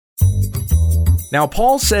Now,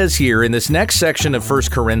 Paul says here in this next section of 1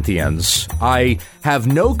 Corinthians, I have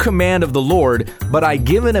no command of the Lord, but I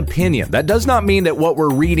give an opinion. That does not mean that what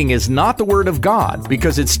we're reading is not the Word of God,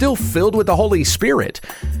 because it's still filled with the Holy Spirit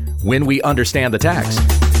when we understand the text.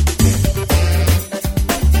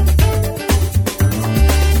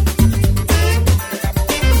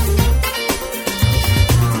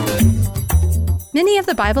 Many of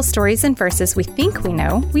the Bible stories and verses we think we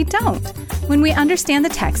know, we don't. When we understand the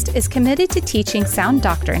text is committed to teaching sound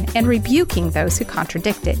doctrine and rebuking those who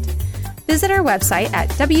contradict it. Visit our website at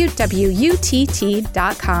www.utt.com.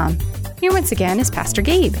 Here once again is Pastor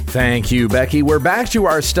Gabe. Thank you, Becky. We're back to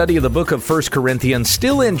our study of the book of 1 Corinthians,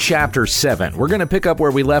 still in chapter 7. We're going to pick up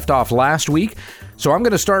where we left off last week. So I'm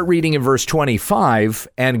going to start reading in verse 25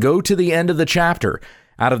 and go to the end of the chapter.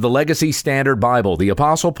 Out of the Legacy Standard Bible, the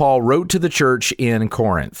Apostle Paul wrote to the church in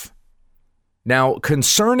Corinth. Now,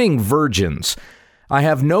 concerning virgins, I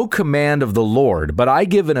have no command of the Lord, but I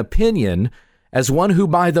give an opinion as one who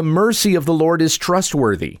by the mercy of the Lord is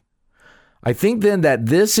trustworthy. I think then that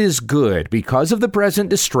this is good because of the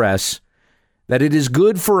present distress, that it is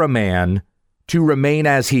good for a man to remain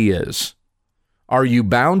as he is. Are you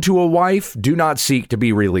bound to a wife? Do not seek to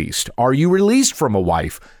be released. Are you released from a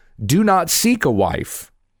wife? Do not seek a wife.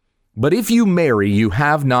 But if you marry, you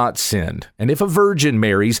have not sinned. And if a virgin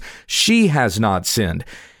marries, she has not sinned.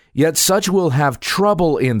 Yet such will have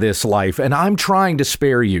trouble in this life, and I'm trying to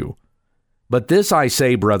spare you. But this I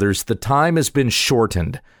say, brothers, the time has been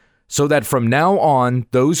shortened, so that from now on,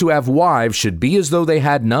 those who have wives should be as though they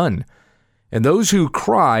had none, and those who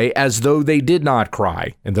cry as though they did not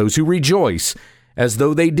cry, and those who rejoice as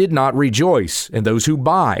though they did not rejoice, and those who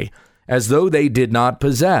buy as though they did not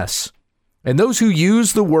possess, and those who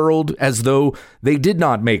use the world as though they did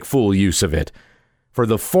not make full use of it. For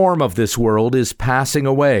the form of this world is passing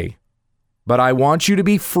away. But I want you to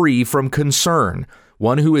be free from concern.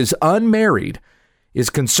 One who is unmarried is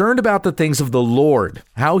concerned about the things of the Lord,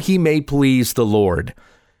 how he may please the Lord.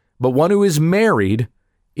 But one who is married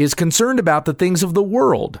is concerned about the things of the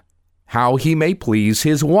world, how he may please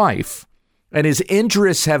his wife. And his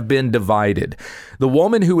interests have been divided. The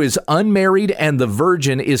woman who is unmarried and the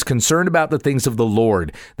virgin is concerned about the things of the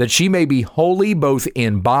Lord, that she may be holy both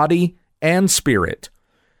in body and spirit.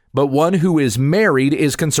 But one who is married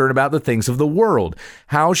is concerned about the things of the world,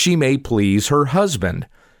 how she may please her husband.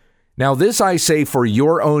 Now this I say for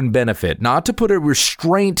your own benefit, not to put a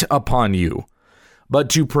restraint upon you, but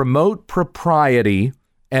to promote propriety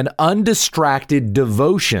and undistracted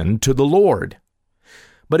devotion to the Lord.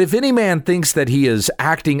 But if any man thinks that he is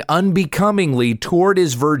acting unbecomingly toward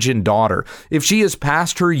his virgin daughter, if she is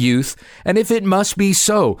past her youth, and if it must be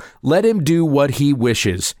so, let him do what he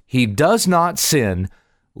wishes. He does not sin,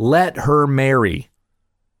 let her marry.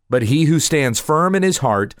 But he who stands firm in his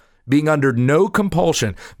heart, being under no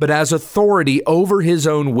compulsion, but has authority over his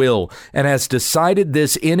own will, and has decided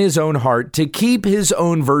this in his own heart to keep his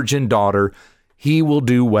own virgin daughter, he will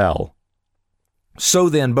do well. So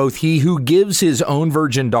then, both he who gives his own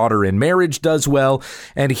virgin daughter in marriage does well,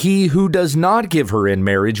 and he who does not give her in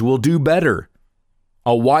marriage will do better.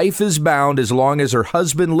 A wife is bound as long as her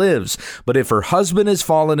husband lives, but if her husband has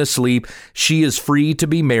fallen asleep, she is free to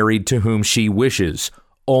be married to whom she wishes,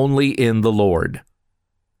 only in the Lord.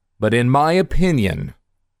 But in my opinion,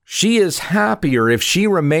 she is happier if she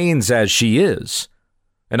remains as she is,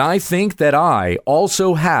 and I think that I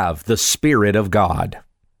also have the Spirit of God.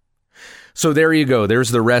 So there you go.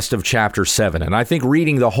 There's the rest of chapter 7. And I think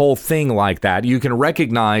reading the whole thing like that, you can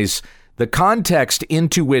recognize the context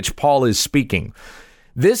into which Paul is speaking.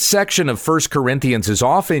 This section of 1 Corinthians is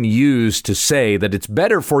often used to say that it's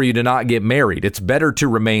better for you to not get married. It's better to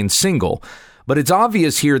remain single. But it's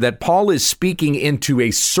obvious here that Paul is speaking into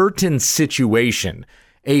a certain situation,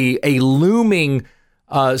 a looming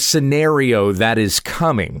scenario that is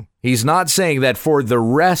coming. He's not saying that for the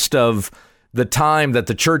rest of the time that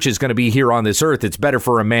the church is going to be here on this earth, it's better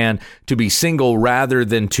for a man to be single rather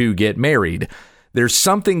than to get married. There's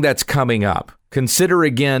something that's coming up. Consider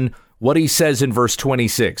again what he says in verse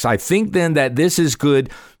 26. I think then that this is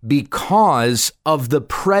good because of the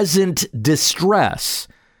present distress,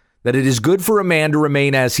 that it is good for a man to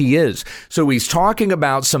remain as he is. So he's talking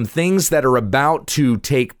about some things that are about to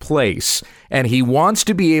take place, and he wants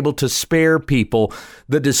to be able to spare people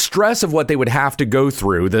the distress of what they would have to go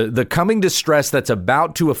through, the coming distress that's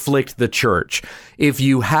about to afflict the church. If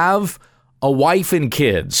you have a wife and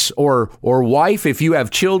kids, or wife if you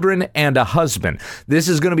have children and a husband, this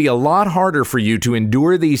is going to be a lot harder for you to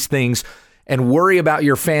endure these things and worry about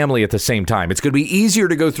your family at the same time. It's going to be easier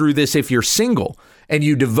to go through this if you're single and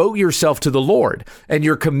you devote yourself to the Lord, and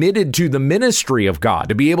you're committed to the ministry of God,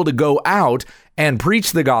 to be able to go out and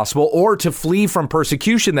preach the gospel or to flee from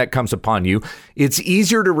persecution that comes upon you, it's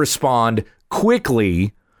easier to respond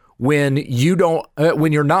quickly when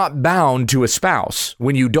you're not bound to a spouse,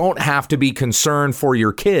 when you don't have to be concerned for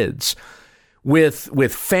your kids.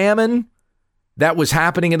 With famine that was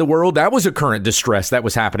happening in the world, that was a current distress that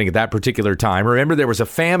was happening at that particular time. Remember, there was a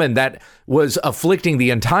famine that was afflicting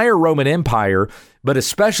the entire Roman Empire, but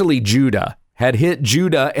especially Judah, had hit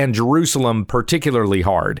Judah and Jerusalem particularly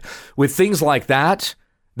hard. With things like that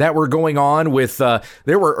were going on, with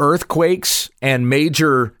there were earthquakes and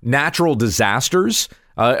major natural disasters.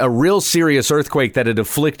 A real serious earthquake that had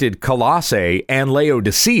afflicted Colossae and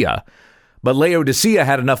Laodicea. But Laodicea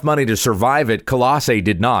had enough money to survive it. Colossae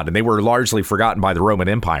did not, and they were largely forgotten by the Roman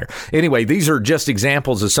Empire. Anyway, these are just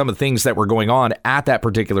examples of some of the things that were going on at that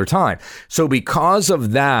particular time. So because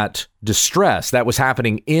of that distress that was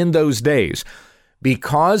happening in those days,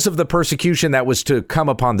 because of the persecution that was to come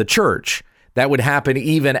upon the church, that would happen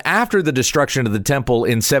even after the destruction of the temple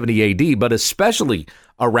in 70 AD, but especially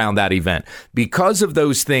around that event. Because of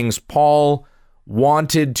those things, Paul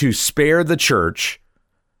wanted to spare the church,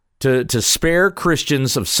 to spare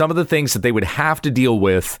Christians of some of the things that they would have to deal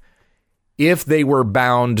with if they were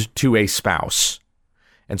bound to a spouse.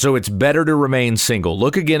 And so it's better to remain single.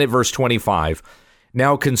 Look again at verse 25.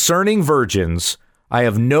 Now concerning virgins, I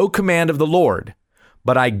have no command of the Lord,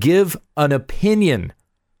 but I give an opinion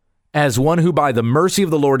as one who by the mercy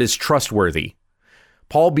of the Lord is trustworthy.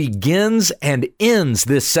 Paul begins and ends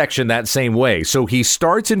this section that same way. So he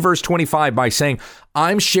starts in verse 25 by saying,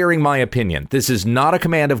 I'm sharing my opinion. This is not a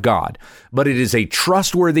command of God, but it is a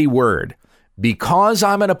trustworthy word. Because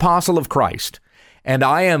I'm an apostle of Christ, and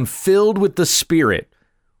I am filled with the Spirit,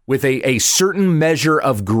 with a certain measure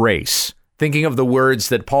of grace. Thinking of the words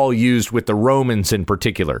that Paul used with the Romans in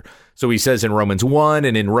particular. So he says in Romans 1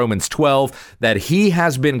 and in Romans 12 that he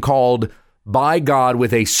has been called by God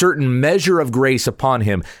with a certain measure of grace upon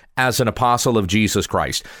him as an apostle of Jesus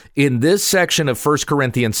Christ. In this section of 1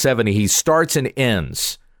 Corinthians 7, he starts and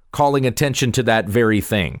ends calling attention to that very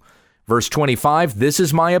thing. Verse 25, this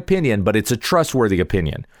is my opinion, but it's a trustworthy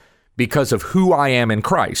opinion because of who I am in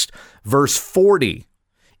Christ. Verse 40,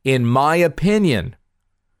 in my opinion,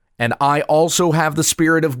 and I also have the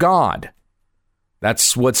Spirit of God.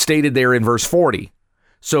 That's what's stated there in verse 40.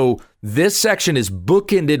 So this section is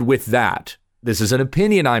bookended with that. This is an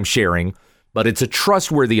opinion I'm sharing, but it's a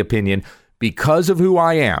trustworthy opinion because of who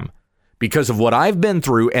I am, because of what I've been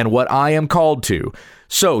through and what I am called to.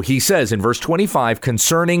 So he says in verse 25,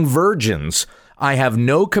 concerning virgins, I have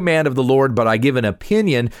no command of the Lord, but I give an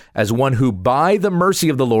opinion as one who by the mercy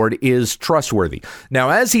of the Lord is trustworthy. Now,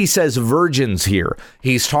 as he says virgins here,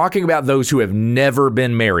 he's talking about those who have never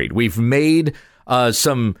been married. We've made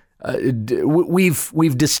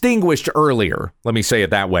we've distinguished earlier, let me say it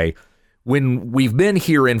that way, when we've been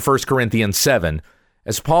here in 1 Corinthians 7,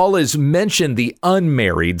 as Paul has mentioned the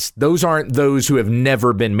unmarrieds, those aren't those who have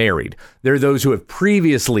never been married. They're those who have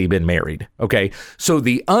previously been married. Okay, so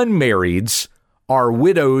the unmarrieds are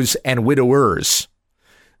widows and widowers.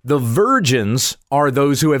 The virgins are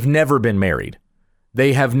those who have never been married.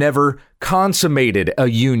 They have never consummated a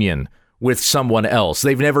union with someone else.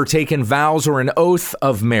 They've never taken vows or an oath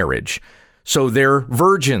of marriage. So they're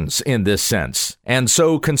virgins in this sense. And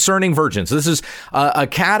so concerning virgins, this is a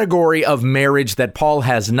category of marriage that Paul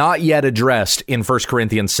has not yet addressed in 1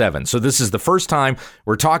 Corinthians 7. So this is the first time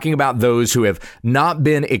we're talking about those who have not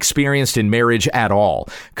been experienced in marriage at all.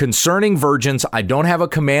 Concerning virgins, I don't have a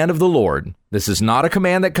command of the Lord. This is not a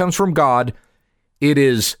command that comes from God. It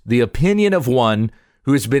is the opinion of one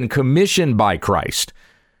who has been commissioned by Christ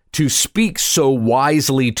to speak so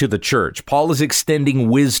wisely to the church. Paul is extending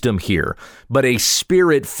wisdom here, but a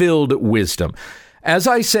Spirit-filled wisdom. As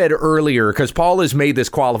I said earlier, because Paul has made this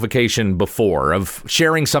qualification before of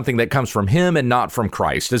sharing something that comes from him and not from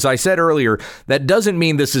Christ. As I said earlier, that doesn't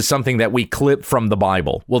mean this is something that we clip from the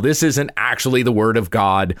Bible. Well, this isn't actually the Word of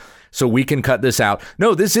God, so we can cut this out.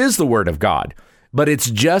 No, this is the Word of God, but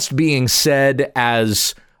it's just being said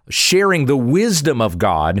as sharing the wisdom of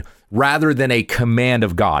God rather than a command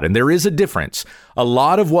of God. And there is a difference. A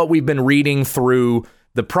lot of what we've been reading through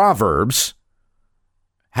the Proverbs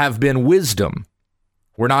have been wisdom.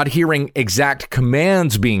 We're not hearing exact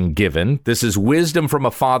commands being given. This is wisdom from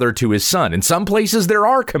a father to his son. In some places there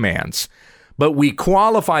are commands, but we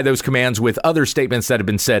qualify those commands with other statements that have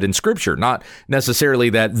been said in Scripture, not necessarily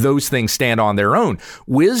that those things stand on their own.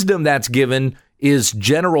 Wisdom that's given is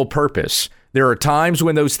general purpose. There are times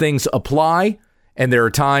when those things apply, And there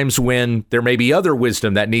are times when there may be other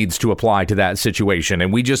wisdom that needs to apply to that situation.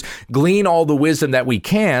 And we just glean all the wisdom that we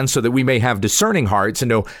can so that we may have discerning hearts and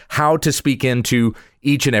know how to speak into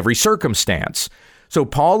each and every circumstance. So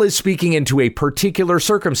Paul is speaking into a particular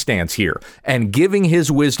circumstance here and giving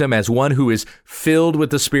his wisdom as one who is filled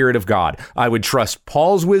with the Spirit of God. I would trust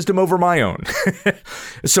Paul's wisdom over my own.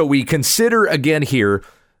 So we consider again here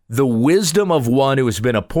the wisdom of one who has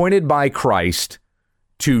been appointed by Christ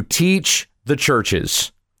to teach the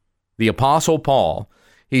churches. The Apostle Paul,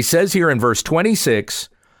 he says here in verse 26,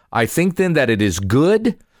 I think then that it is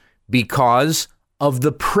good because of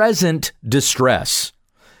the present distress,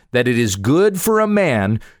 that it is good for a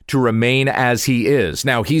man to remain as he is.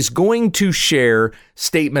 Now, he's going to share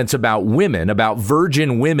statements about women, about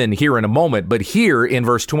virgin women here in a moment, but here in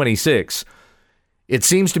verse 26, it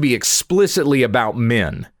seems to be explicitly about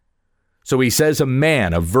men. So he says a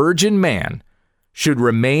man, a virgin man, should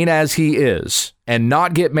remain as he is and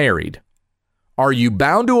not get married. Are you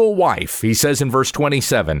bound to a wife? He says in verse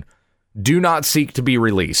 27, do not seek to be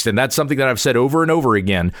released. And that's something that I've said over and over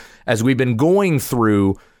again as we've been going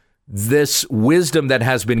through this wisdom that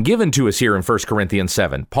has been given to us here in 1 Corinthians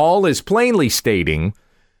 7. Paul is plainly stating,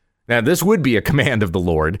 now this would be a command of the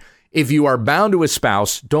Lord, if you are bound to a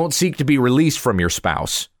spouse, don't seek to be released from your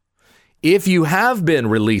spouse. If you have been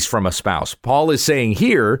released from a spouse, Paul is saying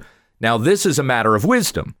here, now, this is a matter of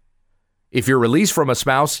wisdom. If you're released from a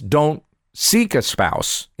spouse, don't seek a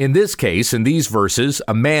spouse. In this case, in these verses,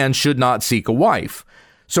 a man should not seek a wife.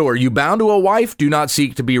 So are you bound to a wife? Do not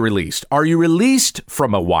seek to be released. Are you released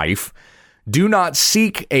from a wife? Do not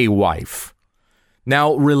seek a wife.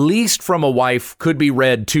 Now, released from a wife could be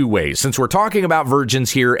read two ways. Since we're talking about virgins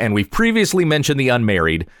here, and we've previously mentioned the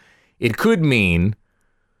unmarried, it could mean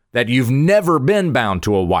that you've never been bound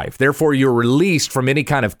to a wife. Therefore, you're released from any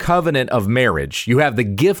kind of covenant of marriage. You have the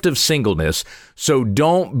gift of singleness, so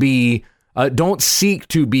don't seek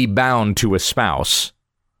to be bound to a spouse.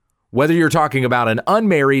 Whether you're talking about an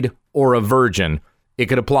unmarried or a virgin, it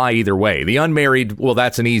could apply either way. The unmarried, well,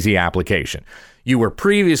 that's an easy application. You were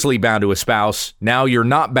previously bound to a spouse. Now you're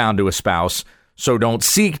not bound to a spouse, so don't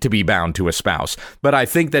seek to be bound to a spouse. But I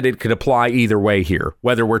think that it could apply either way here,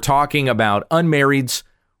 whether we're talking about unmarrieds,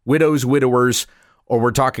 widows, widowers, or we're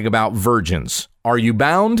talking about virgins. Are you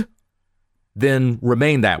bound? Then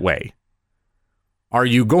remain that way. Are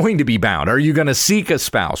you going to be bound? Are you going to seek a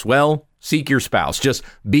spouse? Well, seek your spouse. Just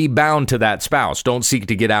be bound to that spouse. Don't seek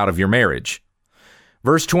to get out of your marriage.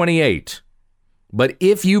 Verse 28, but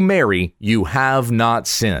if you marry, you have not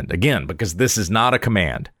sinned. Again, because this is not a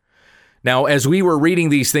command. Now, as we were reading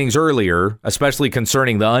these things earlier, especially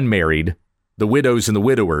concerning the unmarried, the widows and the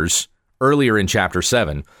widowers, earlier in chapter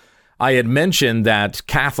 7, I had mentioned that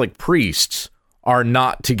Catholic priests are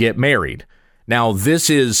not to get married. Now, this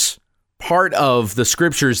is part of the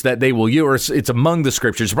scriptures that they will use. It's among the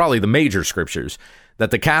scriptures, probably the major scriptures,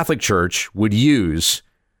 that the Catholic Church would use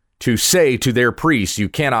to say to their priests, you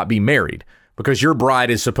cannot be married because your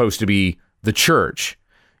bride is supposed to be the church.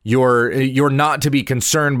 You're not to be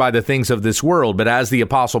concerned by the things of this world, but as the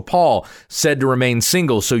Apostle Paul said to remain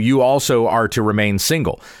single, so you also are to remain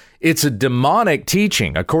single. It's a demonic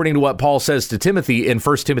teaching, according to what Paul says to Timothy in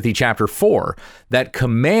 1 Timothy chapter 4, that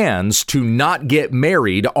commands to not get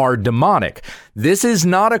married are demonic. This is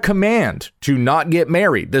not a command to not get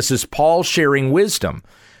married. This is Paul sharing wisdom.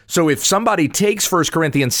 So if somebody takes 1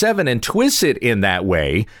 Corinthians 7 and twists it in that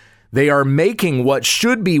way, they are making what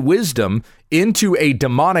should be wisdom into a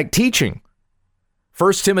demonic teaching.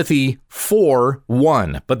 1 Timothy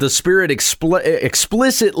 4:1, but the Spirit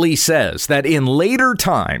explicitly says that in later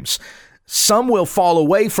times, some will fall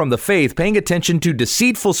away from the faith, paying attention to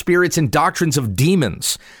deceitful spirits and doctrines of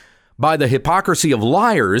demons, by the hypocrisy of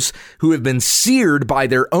liars who have been seared by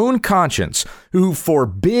their own conscience, who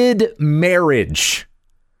forbid marriage.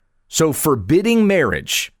 So forbidding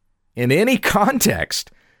marriage in any context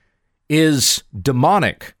is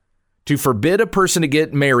demonic. To forbid a person to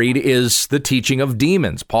get married is the teaching of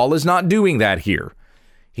demons. Paul is not doing that here.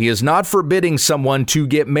 He is not forbidding someone to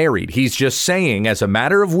get married. He's just saying, as a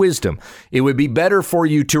matter of wisdom, it would be better for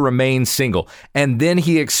you to remain single. And then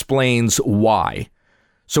he explains why.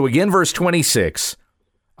 So again, verse 26,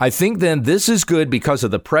 I think then this is good because of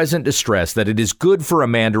the present distress, that it is good for a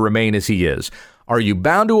man to remain as he is. Are you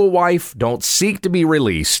bound to a wife? Don't seek to be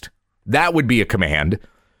released. That would be a command.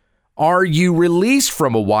 Are you released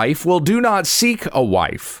from a wife? Well, do not seek a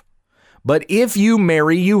wife. But if you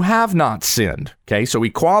marry, you have not sinned. Okay, so he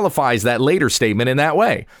qualifies that later statement in that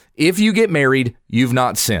way. If you get married, you've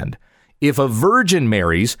not sinned. If a virgin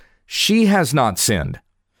marries, she has not sinned.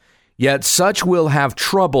 Yet such will have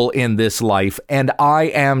trouble in this life, and I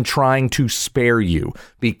am trying to spare you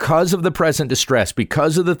because of the present distress,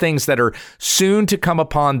 because of the things that are soon to come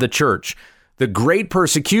upon the church, the great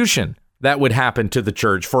persecution that would happen to the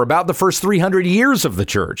church for about the first 300 years of the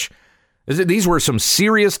church. These were some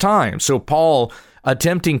serious times. So Paul,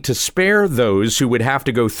 attempting to spare those who would have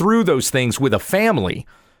to go through those things with a family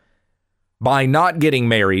by not getting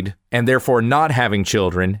married and therefore not having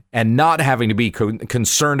children and not having to be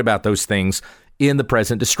concerned about those things in the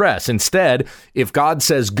present distress. Instead, if God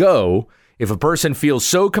says go, if a person feels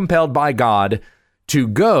so compelled by God to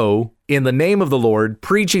go in the name of the Lord,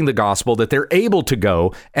 preaching the gospel, that they're able to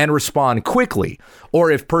go and respond quickly. Or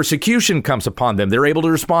if persecution comes upon them, they're able to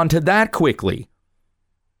respond to that quickly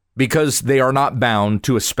because they are not bound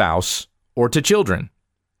to a spouse or to children.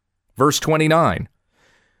 Verse 29.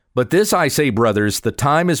 But this I say, brothers, the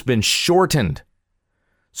time has been shortened,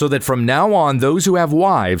 so that from now on those who have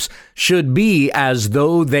wives should be as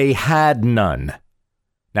though they had none.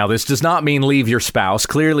 Now, this does not mean leave your spouse.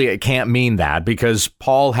 Clearly, it can't mean that because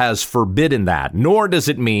Paul has forbidden that. Nor does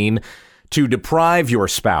it mean to deprive your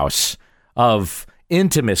spouse of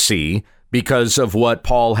intimacy because of what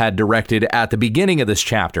Paul had directed at the beginning of this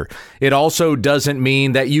chapter. It also doesn't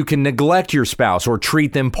mean that you can neglect your spouse or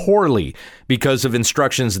treat them poorly because of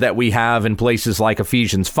instructions that we have in places like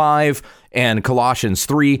Ephesians 5 and Colossians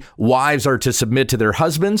 3. Wives are to submit to their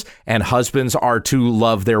husbands, and husbands are to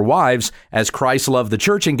love their wives as Christ loved the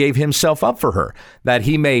church and gave himself up for her, that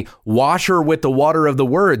he may wash her with the water of the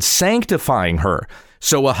word, sanctifying her.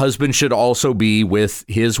 So a husband should also be with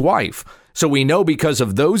his wife. So we know because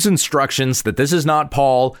of those instructions that this is not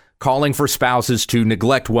Paul calling for spouses to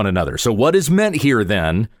neglect one another. So what is meant here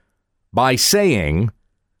then by saying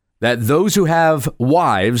that those who have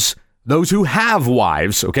wives,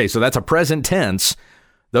 okay, so that's a present tense,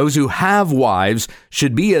 those who have wives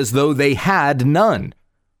should be as though they had none.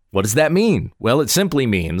 What does that mean? Well, it simply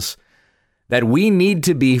means that we need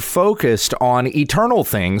to be focused on eternal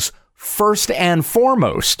things first and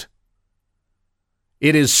foremost.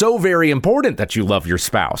 It is so very important that you love your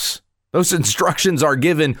spouse. Those instructions are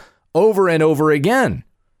given over and over again.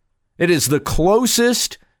 It is the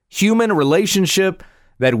closest human relationship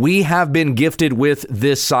that we have been gifted with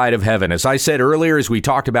this side of heaven. As I said earlier, as we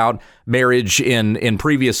talked about marriage in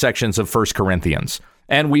previous sections of 1 Corinthians,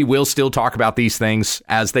 and we will still talk about these things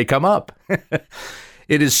as they come up.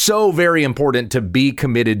 It is so very important to be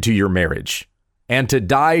committed to your marriage and to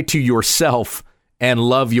die to yourself and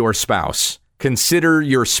love your spouse. Consider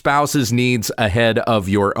your spouse's needs ahead of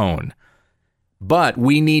your own. But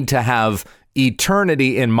we need to have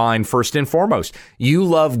eternity in mind first and foremost. You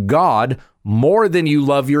love God more than you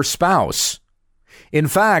love your spouse. In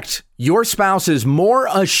fact, your spouse is more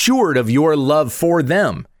assured of your love for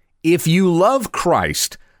them if you love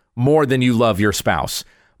Christ more than you love your spouse.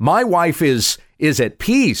 My wife is at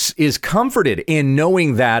peace, is comforted in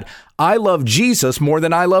knowing that I love Jesus more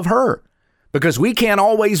than I love her. Because we can't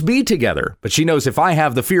always be together, but she knows if I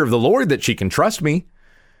have the fear of the Lord that she can trust me.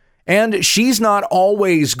 And she's not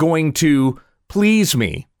always going to please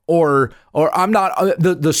me, or I'm not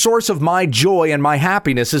the source of my joy and my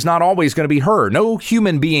happiness is not always going to be her. No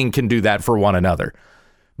human being can do that for one another.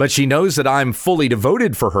 But she knows that I'm fully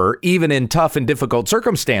devoted for her, even in tough and difficult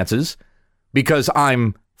circumstances, because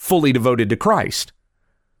I'm fully devoted to Christ.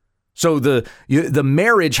 So the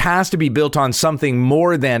marriage has to be built on something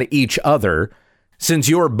more than each other, since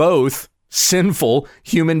you're both sinful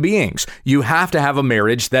human beings. You have to have a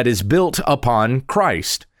marriage that is built upon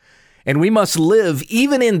Christ. And we must live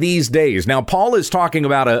even in these days. Now, Paul is talking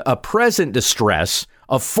about a present distress,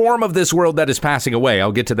 a form of this world that is passing away.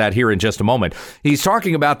 I'll get to that here in just a moment. He's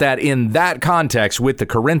talking about that in that context with the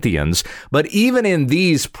Corinthians. But even in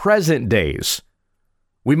these present days,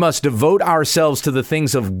 we must devote ourselves to the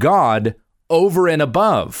things of God over and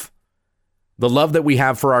above the love that we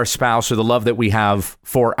have for our spouse or the love that we have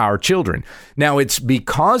for our children. Now, it's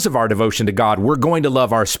because of our devotion to God, we're going to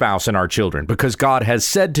love our spouse and our children because God has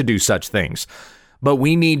said to do such things. But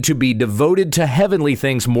we need to be devoted to heavenly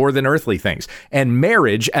things more than earthly things. And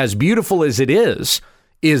marriage, as beautiful as it is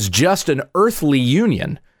just an earthly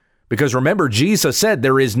union. Because remember, Jesus said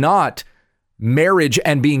there is not marriage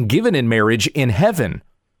and being given in marriage in heaven.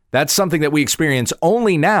 That's something that we experience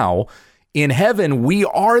only now. In heaven, we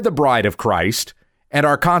are the bride of Christ, and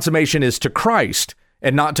our consummation is to Christ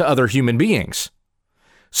and not to other human beings.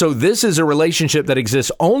 So this is a relationship that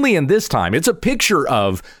exists only in this time. It's a picture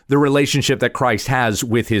of the relationship that Christ has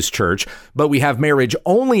with his church, but we have marriage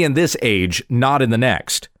only in this age, not in the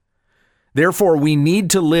next. Therefore, we need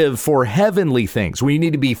to live for heavenly things. We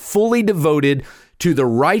need to be fully devoted to the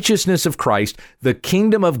righteousness of Christ, the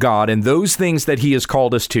kingdom of God, and those things that he has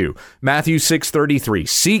called us to. Matthew 6:33,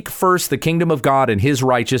 seek first the kingdom of God and his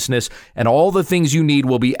righteousness, and all the things you need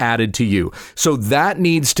will be added to you. So that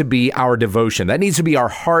needs to be our devotion. That needs to be our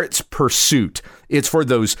heart's pursuit. It's for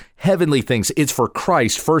those heavenly things. It's for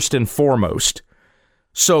Christ first and foremost.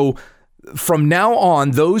 So from now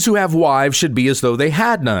on, those who have wives should be as though they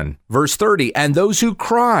had none. Verse 30, and those who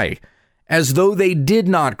cry as though they did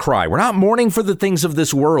not cry. We're not mourning for the things of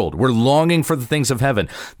this world. We're longing for the things of heaven.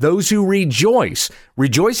 Those who rejoice,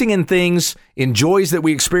 rejoicing in things, in joys that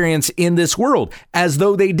we experience in this world, as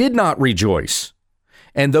though they did not rejoice.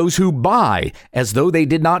 And those who buy as though they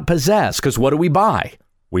did not possess. Because what do we buy?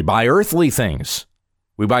 We buy earthly things.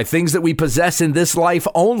 We buy things that we possess in this life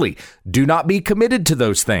only. Do not be committed to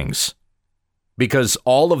those things, because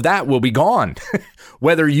all of that will be gone.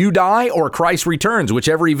 Whether you die or Christ returns,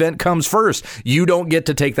 whichever event comes first, you don't get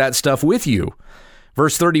to take that stuff with you.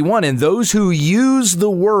 Verse 31, and those who use the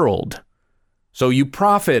world, so you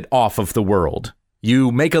profit off of the world,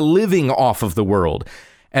 you make a living off of the world,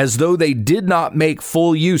 as though they did not make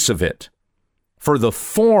full use of it. For the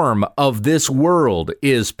form of this world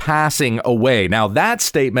is passing away. Now, that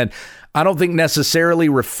statement, I don't think necessarily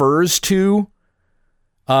refers to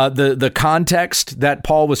the context that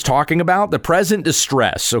Paul was talking about, the present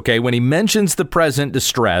distress. Okay, when he mentions the present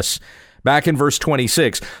distress back in verse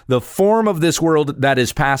 26, the form of this world that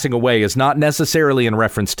is passing away is not necessarily in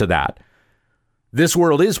reference to that. This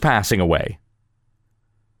world is passing away.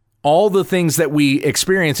 All the things that we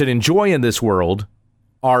experience and enjoy in this world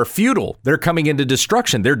are futile. They're coming into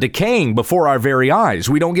destruction. They're decaying before our very eyes.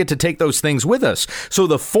 We don't get to take those things with us. So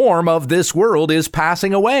the form of this world is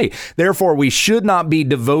passing away. Therefore, we should not be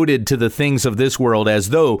devoted to the things of this world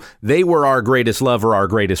as though they were our greatest love or our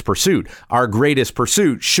greatest pursuit. Our greatest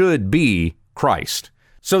pursuit should be Christ.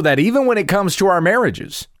 So that even when it comes to our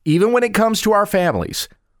marriages, even when it comes to our families,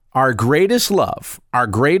 our greatest love, our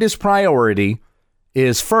greatest priority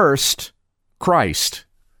is first Christ.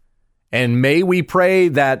 And may we pray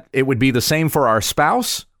that it would be the same for our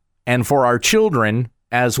spouse and for our children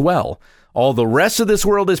as well. All the rest of this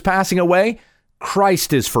world is passing away.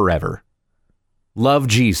 Christ is forever. Love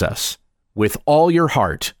Jesus with all your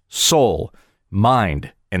heart, soul,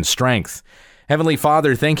 mind, and strength. Heavenly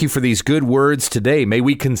Father, thank you for these good words today. May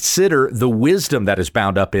we consider the wisdom that is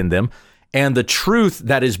bound up in them and the truth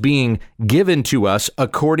that is being given to us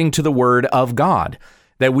according to the word of God,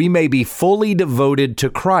 that we may be fully devoted to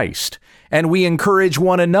Christ. And we encourage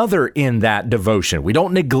one another in that devotion. We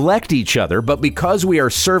don't neglect each other, but because we are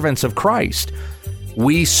servants of Christ,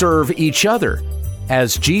 we serve each other,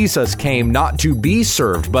 as Jesus came not to be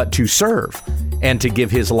served, but to serve, and to give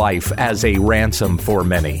his life as a ransom for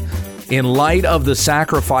many. In light of the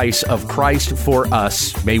sacrifice of Christ for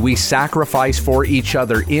us, may we sacrifice for each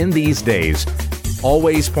other in these days,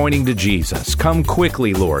 always pointing to Jesus. Come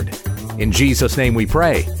quickly, Lord. In Jesus' name we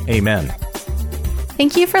pray. Amen.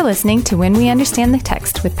 Thank you for listening to When We Understand the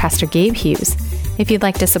Text with Pastor Gabe Hughes. If you'd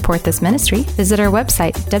like to support this ministry, visit our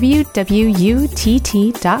website, www.utt.com,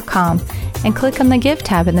 and click on the Give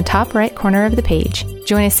tab in the top right corner of the page.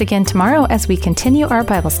 Join us again tomorrow as we continue our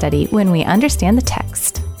Bible study when we understand the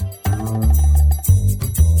text.